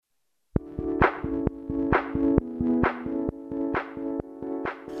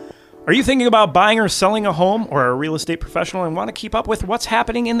Are you thinking about buying or selling a home or a real estate professional and want to keep up with what's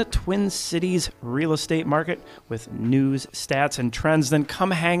happening in the Twin Cities real estate market with news, stats, and trends? Then come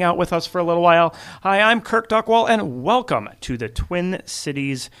hang out with us for a little while. Hi, I'm Kirk Duckwall, and welcome to the Twin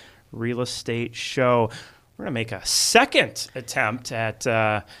Cities Real Estate Show. We're going to make a second attempt at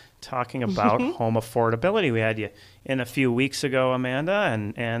talking about home affordability. We had you in a few weeks ago,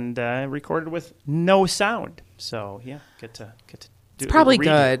 Amanda, and recorded with no sound. So, yeah, get to It's probably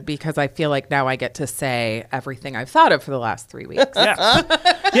good because I feel like now I get to say everything I've thought of for the last 3 weeks.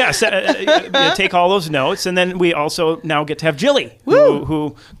 Yes. Take all those notes, and then we also now get to have Jilly,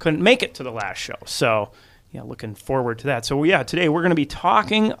 who couldn't make it to the last show. So, yeah, looking forward to that. So, yeah, today we're going to be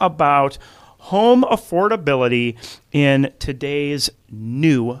talking about home affordability in today's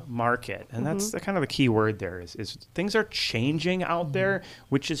new market. And that's the kind of the key word there is things are changing out there,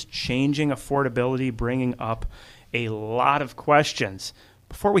 which is changing affordability, bringing up a lot of questions.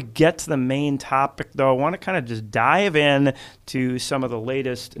 Before we get to the main topic, though, I want to kind of just dive in to some of the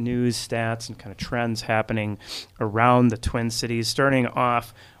latest news, stats, and kind of trends happening around the Twin Cities, starting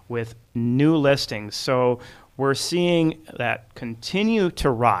off with new listings. So we're seeing that continue to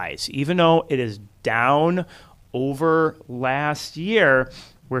rise. Even though it is down over last year,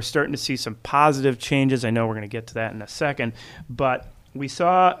 we're starting to see some positive changes. I know we're going to get to that in a second, but we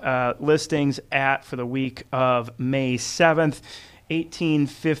saw listings for the week of May 7th,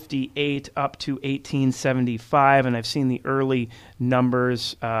 1858 up to 1875, and I've seen the early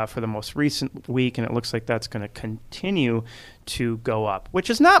numbers for the most recent week, and it looks like that's going to continue to go up,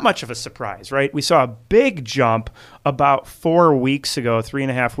 which is not much of a surprise, right? We saw a big jump about 4 weeks ago,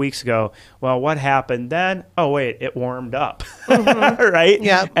 3.5 weeks ago. Well, what happened then? Oh, wait, it warmed up, right?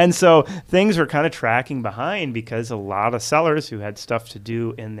 Yeah. And so things were kind of tracking behind because a lot of sellers who had stuff to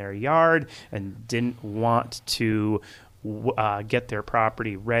do in their yard and didn't want to get their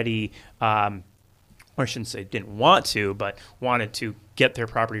property ready, or I shouldn't say didn't want to, but wanted to get their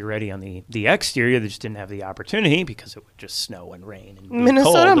property ready on the exterior. They just didn't have the opportunity because it would just snow and rain. And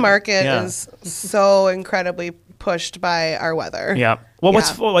Minnesota cold. market is so incredibly pushed by our weather. Yeah. Well,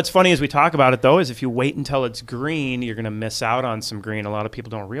 what's funny as we talk about it, though, is if you wait until it's green, you're going to miss out on some green. A lot of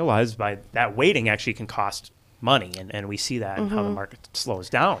people don't realize by that waiting actually can cost money, and we see that in how the market slows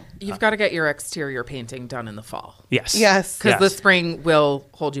down. You've got to get your exterior painting done in the fall. Yes. Because the spring will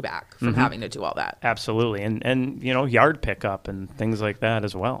hold you back from having to do all that. Absolutely. And yard pickup and things like that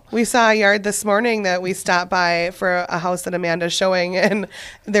as well. We saw a yard this morning that we stopped by for a house that Amanda's showing, and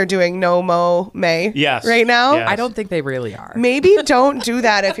they're doing no mow May right now. Yes. I don't think they really are. Maybe don't do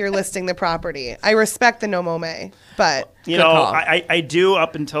that if you're listing the property. I respect the no mow May, but I do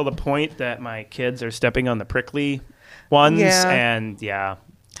up until the point that my kids are stepping on the prickly ones, and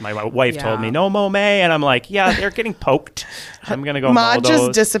my wife told me no mow May, and I'm like, they're getting poked. I'm gonna go. Ma mow just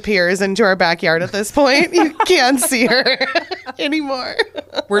those. disappears into our backyard at this point. You can't see her anymore.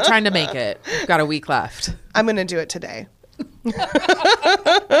 We're trying to make it. We've got a week left. I'm gonna do it today.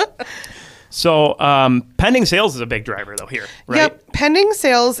 So pending sales is a big driver though here, right? Yep, pending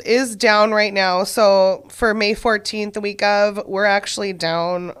sales is down right now. So for May 14th, the week of, we're actually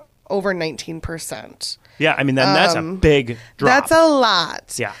down over 19%. Yeah, I mean, then that's a big drop. That's a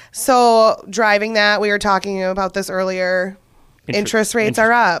lot. Yeah. So driving that, we were talking about this earlier. Interest rates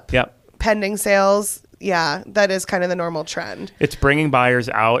are up. Yep. Pending sales, that is kind of the normal trend. It's bringing buyers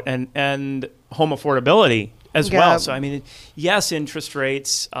out and home affordability as well. So, I mean, yes, interest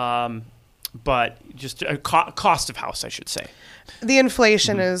rates, but just a cost of house, I should say. The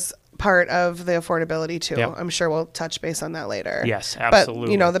inflation is part of the affordability too. Yep. I'm sure we'll touch base on that later. Yes,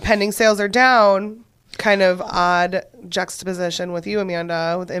 absolutely. But, the pending sales are down. Kind of odd juxtaposition with you,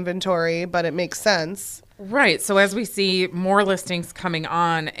 Amanda, with inventory, but it makes sense. Right. So as we see more listings coming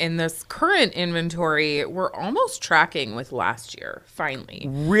on in this current inventory, we're almost tracking with last year, finally.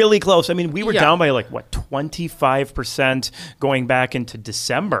 Really close. I mean, we were down by 25% going back into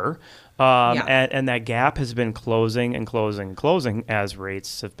December. And that gap has been closing and closing and closing as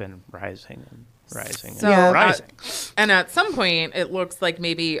rates have been rising and rising and rising. And at some point, it looks like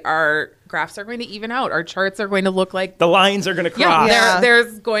maybe our graphs are going to even out. Our charts are going to look like the lines are going to cross.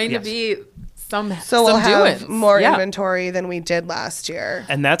 There's going to be some we'll have doings. more inventory than we did last year.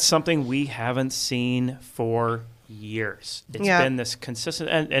 And that's something we haven't seen for years. It's been this consistent,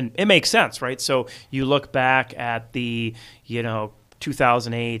 and it makes sense, right? So you look back at the,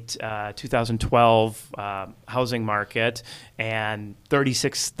 2008, 2012 housing market and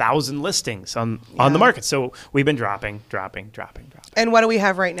 36,000 listings on the market. So we've been dropping. And what do we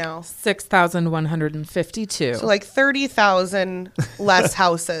have right now? 6,152. So 30,000 less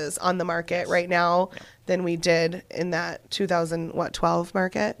houses on the market right now than we did in that 2012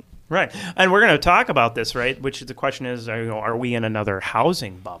 market. Right. And we're going to talk about this, right? Which the question is, are we in another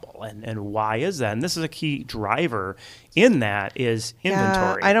housing bubble? And why is that? And this is a key driver in that is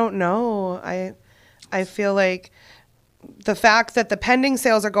inventory. Yeah, I don't know. I feel like the fact that the pending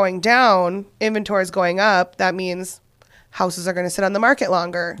sales are going down, inventory is going up, that means houses are going to sit on the market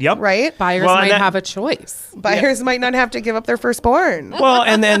longer. Yep. Right? Buyers might have a choice. Buyers might not have to give up their firstborn. Well,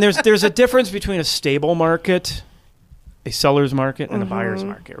 and then there's a difference between a stable market, a seller's market, and a buyer's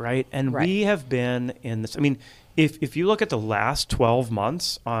market, right? And we have been in this. I mean, if you look at the last 12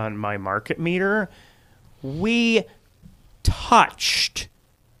 months on my market meter, we touched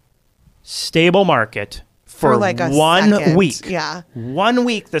stable market for like a 1 second. week. Yeah. 1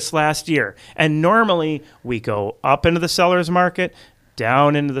 week this last year. And normally we go up into the seller's market,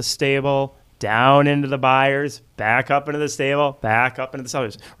 down into the stable, down into the buyers, back up into the stable, back up into the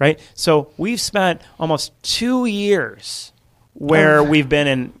sellers, right? So we've spent almost 2 years where we've been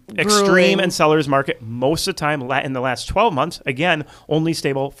in extreme and seller's market most of the time. In the last 12 months, again, only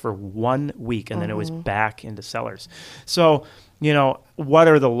stable for 1 week, and then it was back into sellers. So, what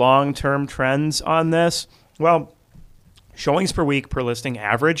are the long-term trends on this? Well, showings per week per listing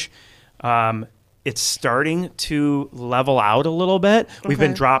average, it's starting to level out a little bit. We've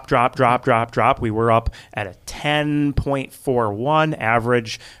been drop. We were up at a 10.41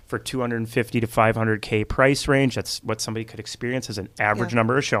 average for 250 to 500K price range. That's what somebody could experience as an average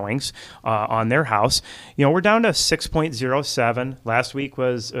number of showings on their house. We're down to 6.07. Last week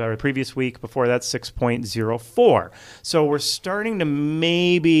was, or previous week before that, 6.04. So we're starting to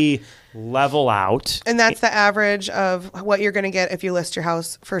maybe level out. And that's the average of what you're going to get if you list your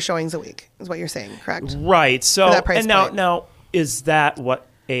house for showings a week, is what you're saying, correct? Right. So, For that price point. now, is that what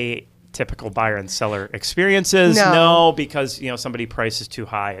a typical buyer and seller experiences? No. Because somebody prices too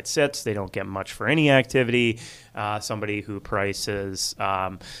high, it sits. They don't get much for any activity. Somebody who prices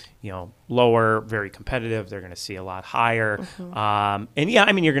lower, very competitive, they're going to see a lot higher. And you're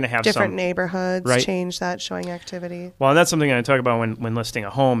going to have Different some neighborhoods right. change that showing activity. Well, and that's something I talk about when listing a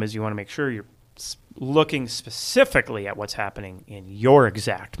home is you want to make sure you're looking specifically at what's happening in your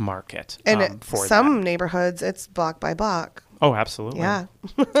exact market. And for some that. neighborhoods, it's block by block. Oh, absolutely. Yeah.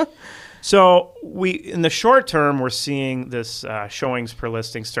 So in the short term, we're seeing this showings per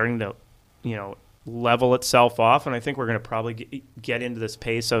listing starting to, level itself off, and I think we're going to probably get into this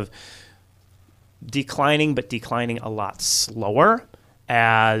pace of declining, but declining a lot slower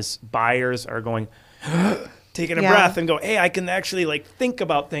as buyers are going, taking a breath and go, hey, I can actually think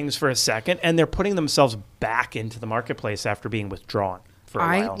about things for a second, and they're putting themselves back into the marketplace after being withdrawn for a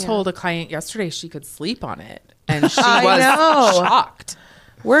while. I told a client yesterday she could sleep on it, and she was shocked.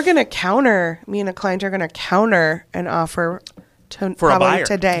 We're going to counter, me and a client are going to counter an offer to For a probably buyer.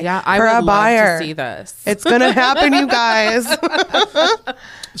 today. Yeah, I for would a buyer. love to see this. It's going to happen, you guys.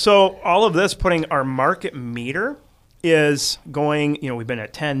 So all of this putting our market meter is going, we've been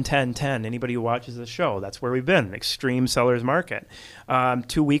at 10, 10, 10. Anybody who watches the show, that's where we've been, extreme seller's market.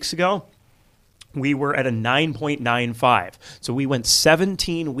 2 weeks ago, we were at a 9.95. So we went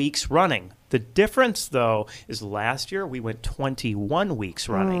 17 weeks running. The difference, though, is last year we went 21 weeks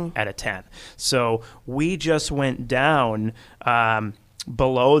running at a 10. So we just went down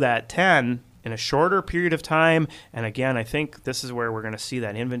below that 10 in a shorter period of time. And again, I think this is where we're going to see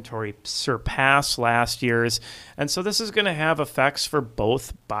that inventory surpass last year's. And so this is going to have effects for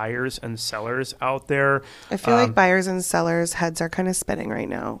both buyers and sellers out there. I feel like buyers and sellers' heads are kind of spinning right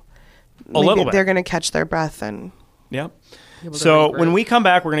now. A little bit. They're going to catch their breath and... Yep. So when we come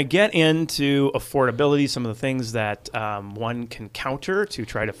back, we're going to get into affordability, some of the things that one can counter to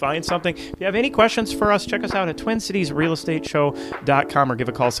try to find something. If you have any questions for us, check us out at TwinCitiesRealEstateShow.com or give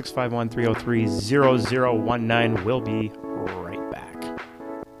a call 651-303-0019. We'll be right back.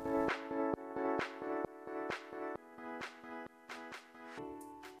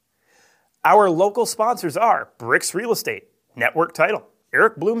 Our local sponsors are Bricks Real Estate, Network Title,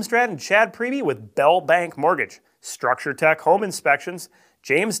 Eric Bloomstrad and Chad Preby with Bell Bank Mortgage, Structure Tech Home Inspections,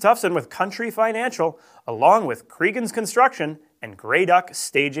 James Tufson with Country Financial, along with Cregan's Construction and Grey Duck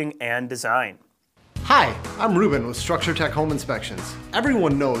Staging and Design. Hi, I'm Ruben with Structure Tech Home Inspections.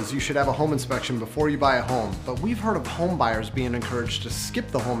 Everyone knows you should have a home inspection before you buy a home, but we've heard of home buyers being encouraged to skip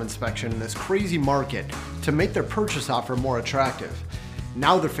the home inspection in this crazy market to make their purchase offer more attractive.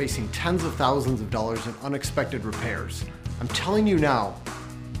 Now they're facing tens of thousands of dollars in unexpected repairs. I'm telling you now,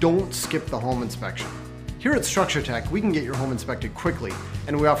 don't skip the home inspection. Here at Structure Tech, we can get your home inspected quickly,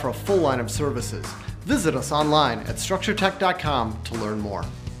 and we offer a full line of services. Visit us online at structuretech.com to learn more.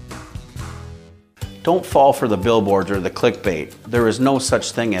 Don't fall for the billboards or the clickbait. There is no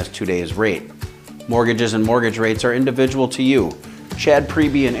such thing as today's rate. Mortgages and mortgage rates are individual to you. Chad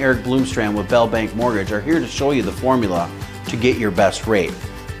Preby and Eric Bloomstrand with Bell Bank Mortgage are here to show you the formula to get your best rate.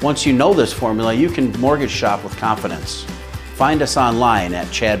 Once you know this formula, you can mortgage shop with confidence. Find us online at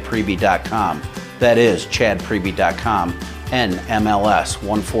chadpreby.com. That is chadpreby.com. NMLS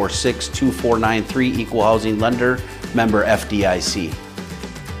 1462493, Equal Housing Lender, member FDIC.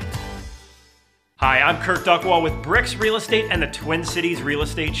 Hi, I'm Kurt Duckwall with Bricks Real Estate and the Twin Cities Real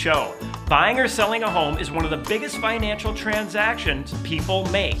Estate Show. Buying or selling a home is one of the biggest financial transactions people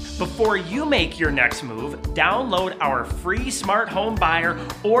make. Before you make your next move, download our free Smart Home Buyer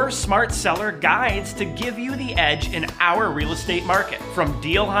or Smart Seller guides to give you the edge in our real estate market. From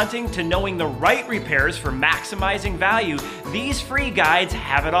deal hunting to knowing the right repairs for maximizing value, these free guides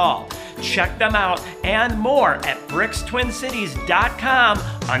have it all. Check them out and more at brickstwincities.com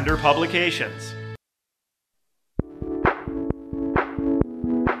under publications.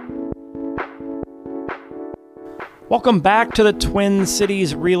 Welcome back to the Twin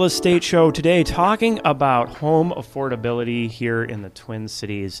Cities Real Estate Show. Today, talking about home affordability here in the Twin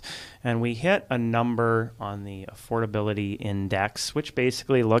Cities. And we hit a number on the affordability index, which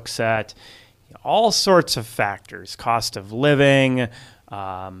basically looks at all sorts of factors: cost of living,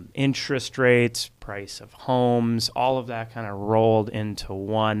 interest rates, price of homes, all of that kind of rolled into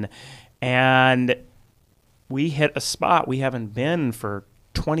one. And we hit a spot we haven't been for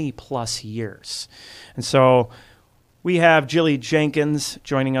 20 plus years. And so we have Jilly Jenkins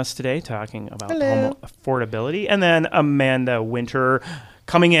joining us today talking about home affordability, and then Amanda Winter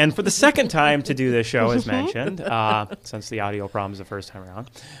coming in for the second time to do this show, as mentioned, since the audio problems the first time around.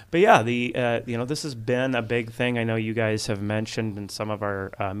 But yeah, this has been a big thing. I know you guys have mentioned in some of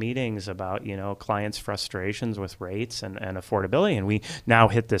our meetings about, clients' frustrations with rates and affordability, and we now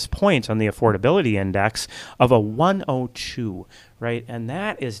hit this point on the affordability index of a 102. Right, and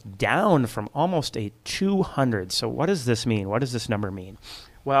that is down from almost a 200. So what does this mean? What does this number mean?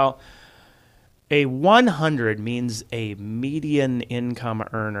 Well, a 100 means a median income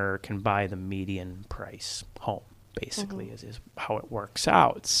earner can buy the median price home, basically, is how it works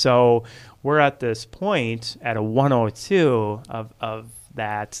out. So we're at this point at a 102 of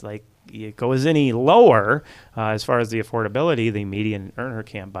that, like, it goes any lower as far as the affordability, the median earner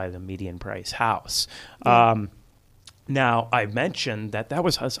can't buy the median price house. Now, I mentioned that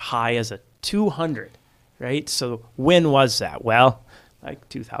was as high as a 200, right? So when was that? Well, like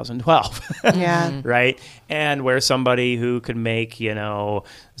 2012. Yeah. Right? And where somebody who could make,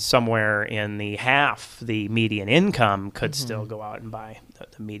 somewhere in the half the median income could still go out and buy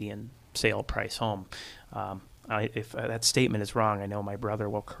the median sale price home. If that statement is wrong, I know my brother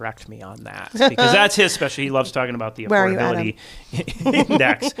will correct me on that, because that's his specialty. He loves talking about the affordability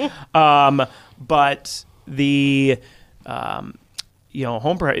index. But the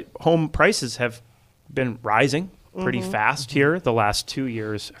home prices have been rising pretty fast here the last 2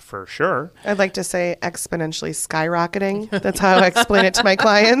 years for sure. I'd like to say exponentially skyrocketing. That's how I explain it to my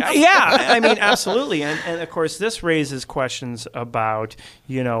clients. Yeah, I mean, absolutely. And of course, this raises questions about,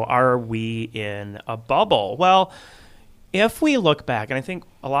 are we in a bubble? Well, if we look back, and I think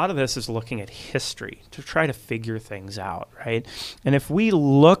a lot of this is looking at history to try to figure things out, right? And if we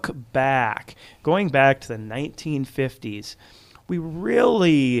look back, going back to the 1950s, we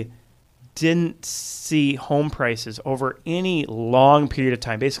really didn't see home prices over any long period of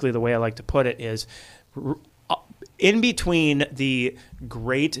time. Basically, the way I like to put it is in between the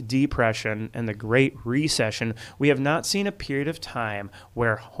Great Depression and the Great Recession, we have not seen a period of time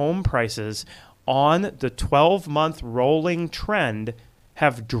where home prices on the 12-month rolling trend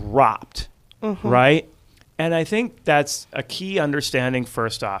have dropped, right? And I think that's a key understanding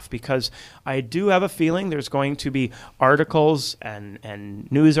first off, because I do have a feeling there's going to be articles and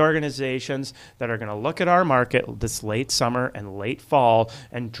news organizations that are going to look at our market this late summer and late fall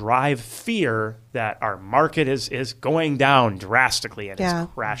and drive fear that our market is going down drastically and is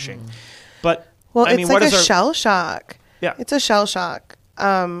crashing. But it's like a shell shock. Yeah. It's a shell shock.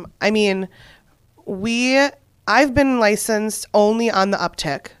 I've been licensed only on the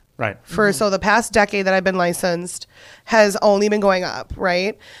uptick. Right. So the past decade that I've been licensed has only been going up,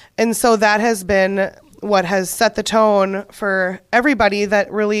 right? And so that has been what has set the tone for everybody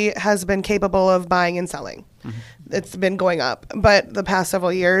that really has been capable of buying and selling. It's been going up. But the past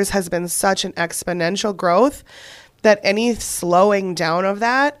several years has been such an exponential growth. that any slowing down of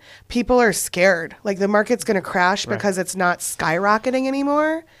that, people are scared. Like the market's going to crash because it's not skyrocketing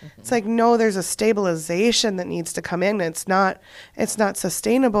anymore. It's like, no, there's a stabilization that needs to come in. It's not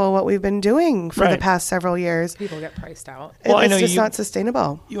sustainable what we've been doing for the past several years. People get priced out. Well, I It's know just you- not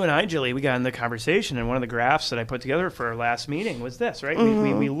sustainable. You and I, Jilly, we got in the conversation, and one of the graphs that I put together for our last meeting was this, right?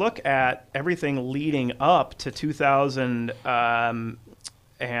 We look at everything leading up to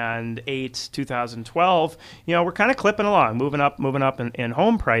 2008, 2012. You know, we're kind of clipping along, moving up in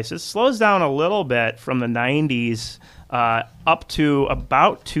home prices. Slows down a little bit from the 90s up to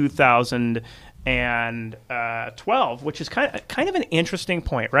about 2012, which is kind of an interesting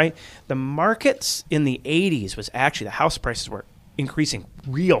point, right? The markets in the 80s was actually, the house prices were increasing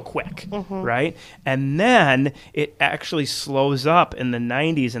real quick, right? And then it actually slows up in the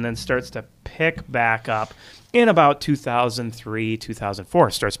 90s and then starts to pick back up in about 2003, 2004.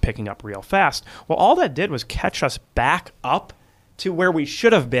 It starts picking up real fast. Well, all that did was catch us back up to where we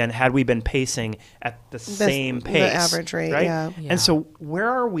should have been had we been pacing at the same pace. The average rate, right? yeah. And so where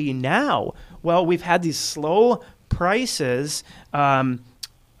are we now? Well, we've had these slow prices, you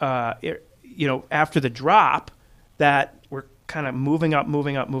know, after the drop that we're kind of moving up.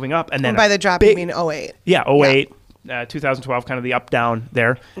 And then By the drop, you mean 08. yeah, 08, 2012, kind of the up down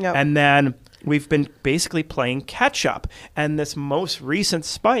there. Yep. And then we've been basically playing catch up. And this most recent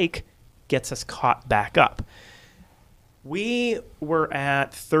spike gets us caught back up. We were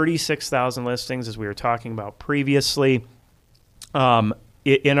at 36,000 listings, as we were talking about previously, in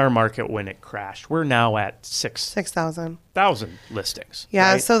our market when it crashed. We're now at 6,000. 6,000 listings.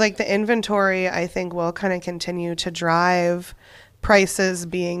 Yeah, right? so like the inventory, I think, will kind of continue to drive prices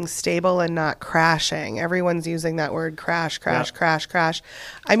being stable and not crashing. Everyone's using that word crash.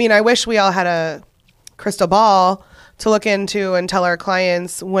 I mean, I wish we all had a crystal ball to look into and tell our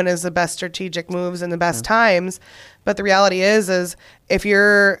clients when is the best strategic moves and the best times. But the reality is if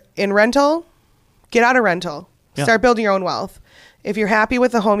you're in rental, get out of rental. Yeah. Start building your own wealth. If you're happy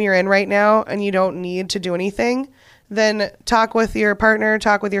with the home you're in right now and you don't need to do anything, then talk with your partner,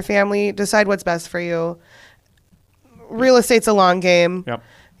 talk with your family, decide what's best for you. Real estate's a long game. Yep.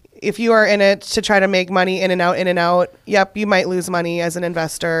 If you are in it to try to make money in and out, yep, you might lose money as an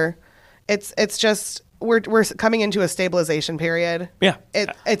investor. It's just we're coming into a stabilization period. Yeah.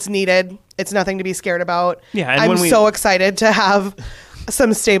 It's needed. It's nothing to be scared about. Yeah, and I'm when we- so excited to have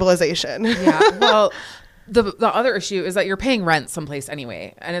some stabilization. Yeah. Well, the other issue is that you're paying rent someplace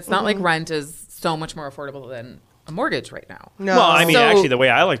anyway, and it's not like rent is so much more affordable than a mortgage right now. No. Well, I mean, So- actually, the way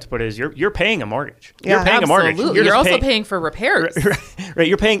I like to put it is you're paying a mortgage. You're Yeah, paying a mortgage. Absolutely. You're just also paying for repairs. Right,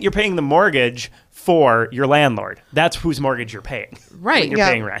 you're paying the mortgage for your landlord. That's whose mortgage you're paying. Right. When you're Yeah.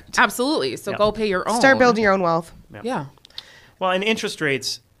 paying rent. Absolutely. So Yeah. go pay your own. Start building your own wealth. Yeah. Well, and interest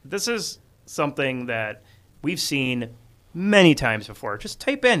rates, this is something that we've seen many times before. Just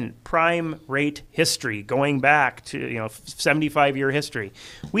type in prime rate history going back to 75-year history.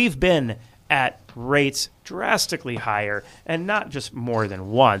 We've been at rates drastically higher, and not just more than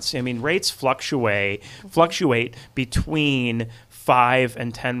once. I mean, rates fluctuate between 5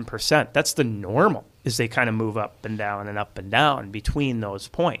 and 10%. That's the normal, is they kind of move up and down between those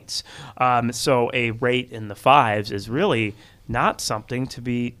points. So a rate in the 5s is really not something to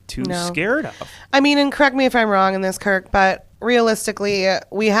be too No. scared of. I mean, and correct me if I'm wrong in this, Kirk, but realistically,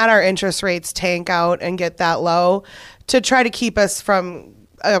 we had our interest rates tank out and get that low to try to keep us from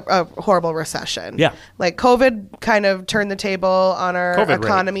a horrible recession. Yeah. Like COVID kind of turned the table on our COVID rate.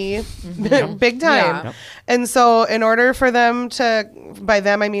 economy big time. Yeah. Yep. And so in order for them to, by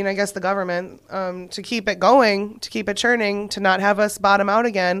them, I mean, I guess the government, to keep it going, to keep it churning, to not have us bottom out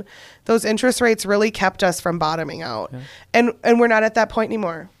again, those interest rates really kept us from bottoming out. And we're not at that point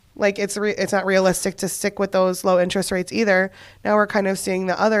anymore. Like it's not realistic to stick with those low interest rates either. Now we're kind of seeing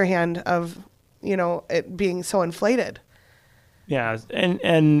the other hand of, it being so inflated. Yeah, and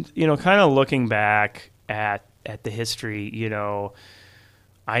kind of looking back at the history,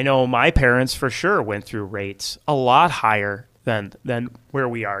 I know my parents for sure went through rates a lot higher than where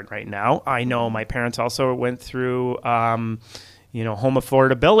we are right now. I know my parents also went through, home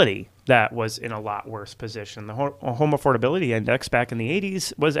affordability that was in a lot worse position. The home affordability index back in the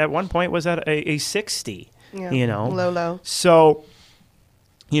 80s was at one point at a 60. Yeah. Low. So,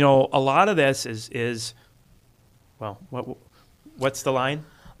 a lot of this is well, what's the line?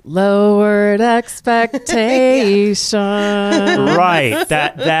 Lowered expectation. Right.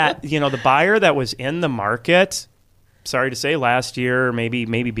 That the buyer that was in the market, sorry to say, last year, maybe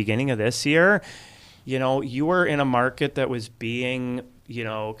beginning of this year, you were in a market that was being,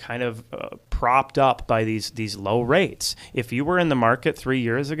 kind of propped up by these low rates. If you were in the market 3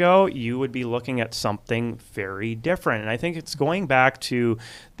 years ago, you would be looking at something very different. And I think it's going back to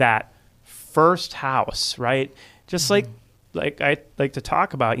that first house, right? Just like I like to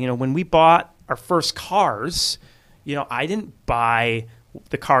talk about, when we bought our first cars, I didn't buy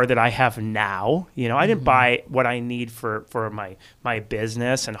the car that I have now. I didn't buy what I need for my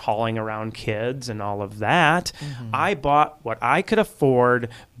business and hauling around kids and all of that. I bought what I could afford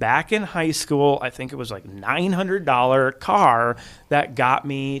back in high school. I think it was like $900 car that got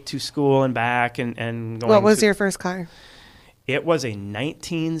me to school and back and going. What was your first car? It was a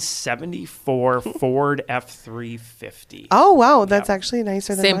 1974 Ford F-350. Oh, wow. That's actually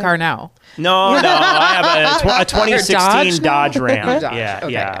nicer than Same mine. car now. No, I have a 2016 Dodge Ram. Dodge. Yeah,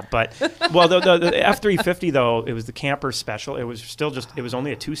 Okay. yeah. But, well, the F-350, though, it was the camper special. It was still it was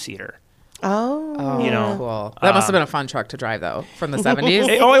only a two-seater. Oh. Cool. That must have been a fun truck to drive, though, from the 70s.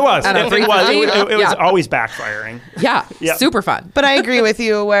 It was. And a It was. 350? It was Yeah. always backfiring. Yeah, Yep. super fun. But I agree with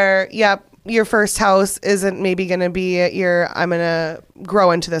you where, your first house isn't maybe going to be I'm going to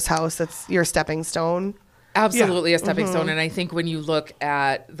grow into this house. It's your stepping stone. Absolutely a stepping stone. And I think when you look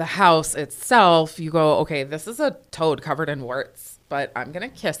at the house itself, you go, okay, this is a toad covered in warts, but I'm going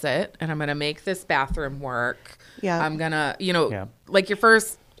to kiss it and I'm going to make this bathroom work. Yeah. I'm going to, like your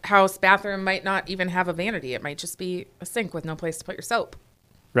first house bathroom might not even have a vanity. It might just be a sink with no place to put your soap.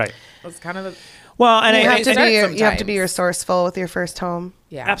 Right. That's kind of Well, and You I have to that be you have to sometimes. be resourceful with your first home.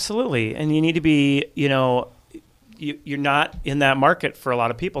 yeah. Absolutely. And you need to be, you're not in that market for a lot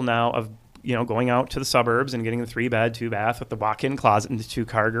of people now of, going out to the suburbs and getting the 3-bed, 2-bath with the walk-in closet and the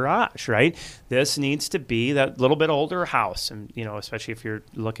 2-car garage, right? This needs to be that little bit older house. And, especially if you're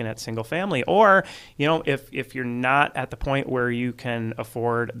looking at single family or, if you're not at the point where you can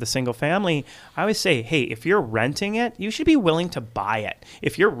afford the single family, I always say, hey, if you're renting it, you should be willing to buy it.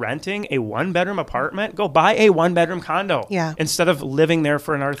 If you're renting a 1-bedroom apartment, go buy a 1-bedroom condo. Yeah. Instead of living there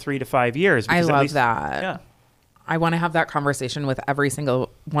for another 3 to 5 years. I because at love least- that. Yeah. I want to have that conversation with every single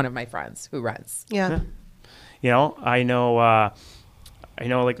one of my friends who rents. Yeah. I know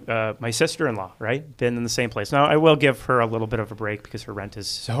my sister-in-law, right? Been in the same place. Now, I will give her a little bit of a break because her rent is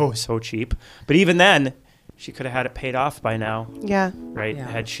so cheap. But even then, she could have had it paid off by now, Yeah. right? Yeah.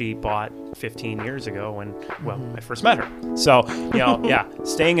 Had she bought 15 years ago when, I first met her. So,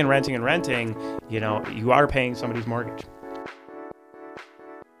 staying and renting, you are paying somebody's mortgage.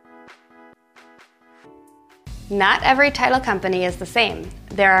 Not every title company is the same.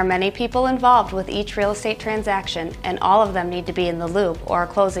 There are many people involved with each real estate transaction, and all of them need to be in the loop or a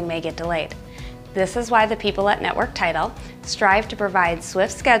closing may get delayed. This is why the people at Network Title strive to provide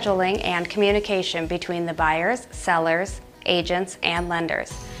swift scheduling and communication between the buyers, sellers, agents, and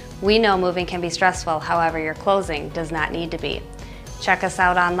lenders. We know moving can be stressful, however, your closing does not need to be. Check us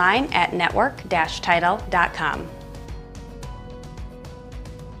out online at network-title.com.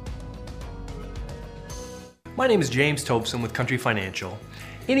 My name is James Tobson with Country Financial.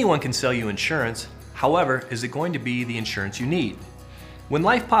 Anyone can sell you insurance. However, is it going to be the insurance you need? When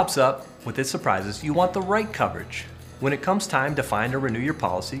life pops up with its surprises, you want the right coverage. When it comes time to find or renew your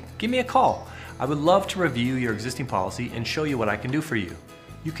policy, give me a call. I would love to review your existing policy and show you what I can do for you.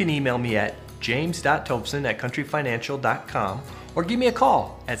 You can email me at james.tobson@countryfinancial.com or give me a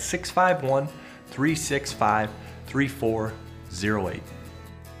call at 651-365-3408.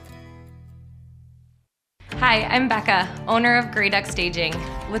 Hi, I'm Becca, owner of Grey Duck Staging.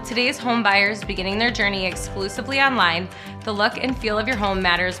 With today's home buyers beginning their journey exclusively online, the look and feel of your home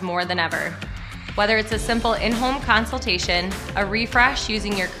matters more than ever. Whether it's a simple in-home consultation, a refresh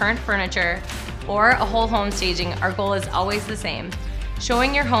using your current furniture, or a whole home staging, our goal is always the same: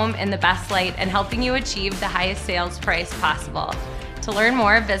 showing your home in the best light and helping you achieve the highest sales price possible. To learn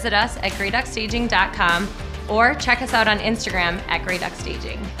more, visit us at greyduckstaging.com or check us out on Instagram at Grey Duck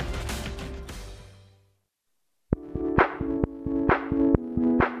Staging.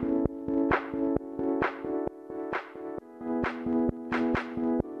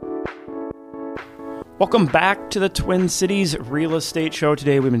 Welcome back to the Twin Cities Real Estate Show.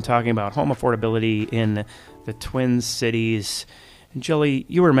 Today we've been talking about home affordability in the Twin Cities. And Jilly,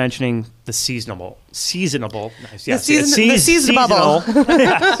 you were mentioning the seasonable, nice, yes, the season bubble.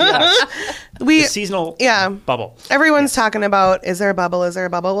 yes. The seasonal bubble. Everyone's talking about, is there a bubble? Is there a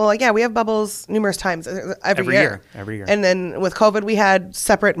bubble? Well, like, yeah, we have bubbles numerous times every year. Every year. And then with COVID, we had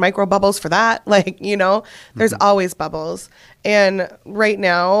separate micro bubbles for that. Like, there's always bubbles. And right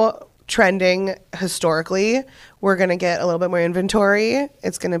now, trending historically, we're going to get a little bit more inventory.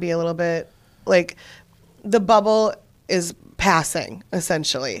 It's going to be a little bit like the bubble is passing.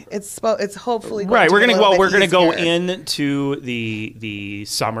 Essentially, it's hopefully going Right. to We're get going a to little we're bit going to go easier. into the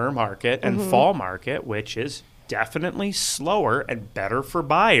summer market and fall market, which is definitely slower and better for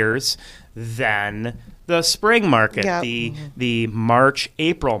buyers than the spring market, Yep. the March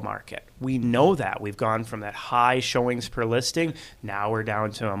April market. We know that we've gone from that high showings per listing. Now we're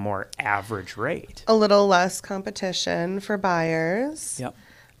down to a more average rate. A little less competition for buyers. Yep.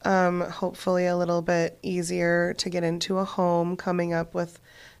 Hopefully a little bit easier to get into a home coming up with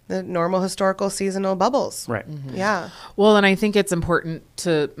the normal historical seasonal bubbles. Right. Yeah. Well, and I think it's important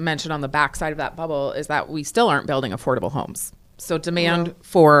to mention on the backside of that bubble is that we still aren't building affordable homes. So demand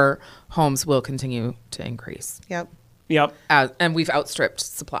for homes will continue to increase. Yep. Yep. And we've outstripped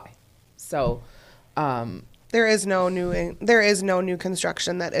supply. So There is no new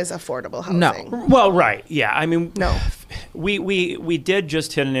construction that is affordable housing. No. Well, right. Yeah. I mean, No. We did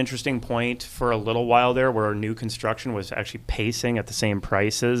just hit an interesting point for a little while there where new construction was actually pacing at the same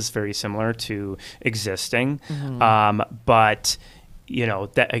prices, very similar to existing. But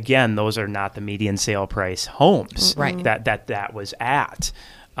that again, those are not the median sale price homes Right. that was at.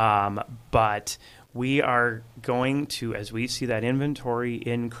 But we are going to, as we see that inventory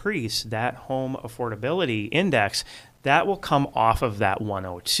increase, that home affordability index, that will come off of that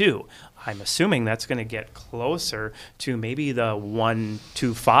 102. I'm assuming that's going to get closer to maybe the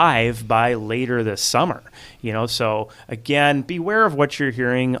 125 by later this summer. So again, beware of what you're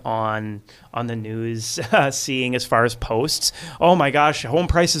hearing on the news, seeing as far as posts. Oh my gosh, home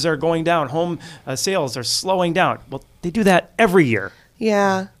prices are going down. Home sales are slowing down. Well, they do that every year.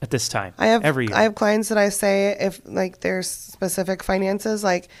 Yeah. At this time, I have every year. I have clients that I say if there's specific finances,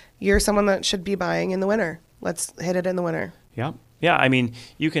 you're someone that should be buying in the winter. Let's hit it in the winter. Yeah. Yeah. I mean,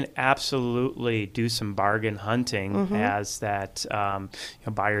 you can absolutely do some bargain hunting as that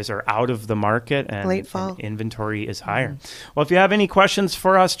buyers are out of the market and, Late fall. and inventory is higher. Well, if you have any questions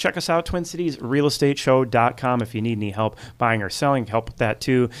for us, check us out, TwinCitiesRealEstateShow.com. If you need any help buying or selling, help with that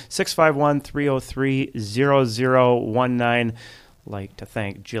too. 651-303-0019. Like to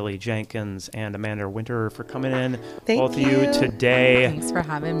thank Jilly Jenkins and Amanda Winter for coming in, both of you today. Thanks for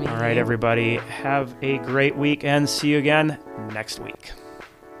having me. All right, everybody, have a great week and see you again next week.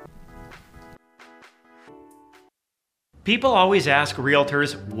 People always ask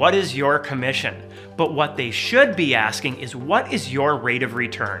realtors, what is your commission? But what they should be asking is, what is your rate of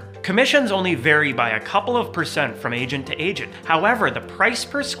return? Commissions only vary by a couple of % from agent to agent. However, the price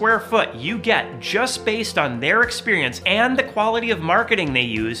per square foot you get just based on their experience and the quality of marketing they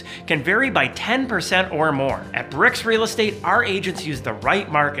use can vary by 10% or more. At Bricks Real Estate, our agents use the right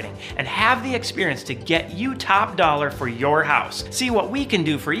marketing and have the experience to get you top dollar for your house. See what we can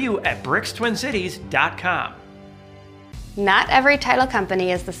do for you at brickstwincities.com. Not every title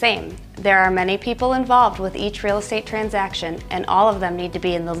company is the same. There are many people involved with each real estate transaction, and all of them need to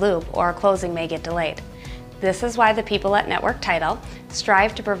be in the loop or a closing may get delayed. This is why the people at Network Title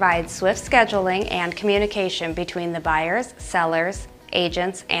strive to provide swift scheduling and communication between the buyers, sellers,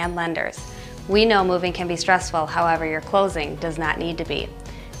 agents, and lenders. We know moving can be stressful, however, your closing does not need to be.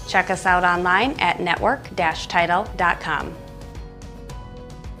 Check us out online at network-title.com.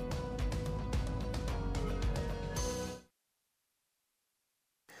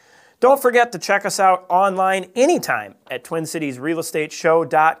 Don't forget to check us out online anytime at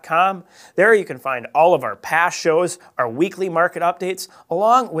TwinCitiesRealEstateShow.com. There you can find all of our past shows, our weekly market updates,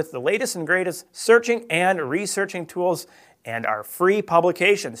 along with the latest and greatest searching and researching tools and our free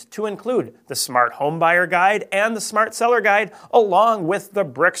publications to include the Smart Home Buyer Guide and the Smart Seller Guide, along with the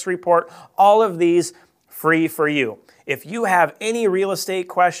Bricks Report. All of these free for you. If you have any real estate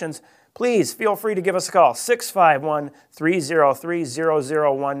questions, please feel free to give us a call,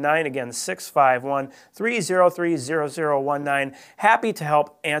 651-303-0019. Again, 651-303-0019. Happy to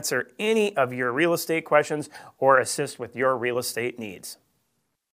help answer any of your real estate questions or assist with your real estate needs.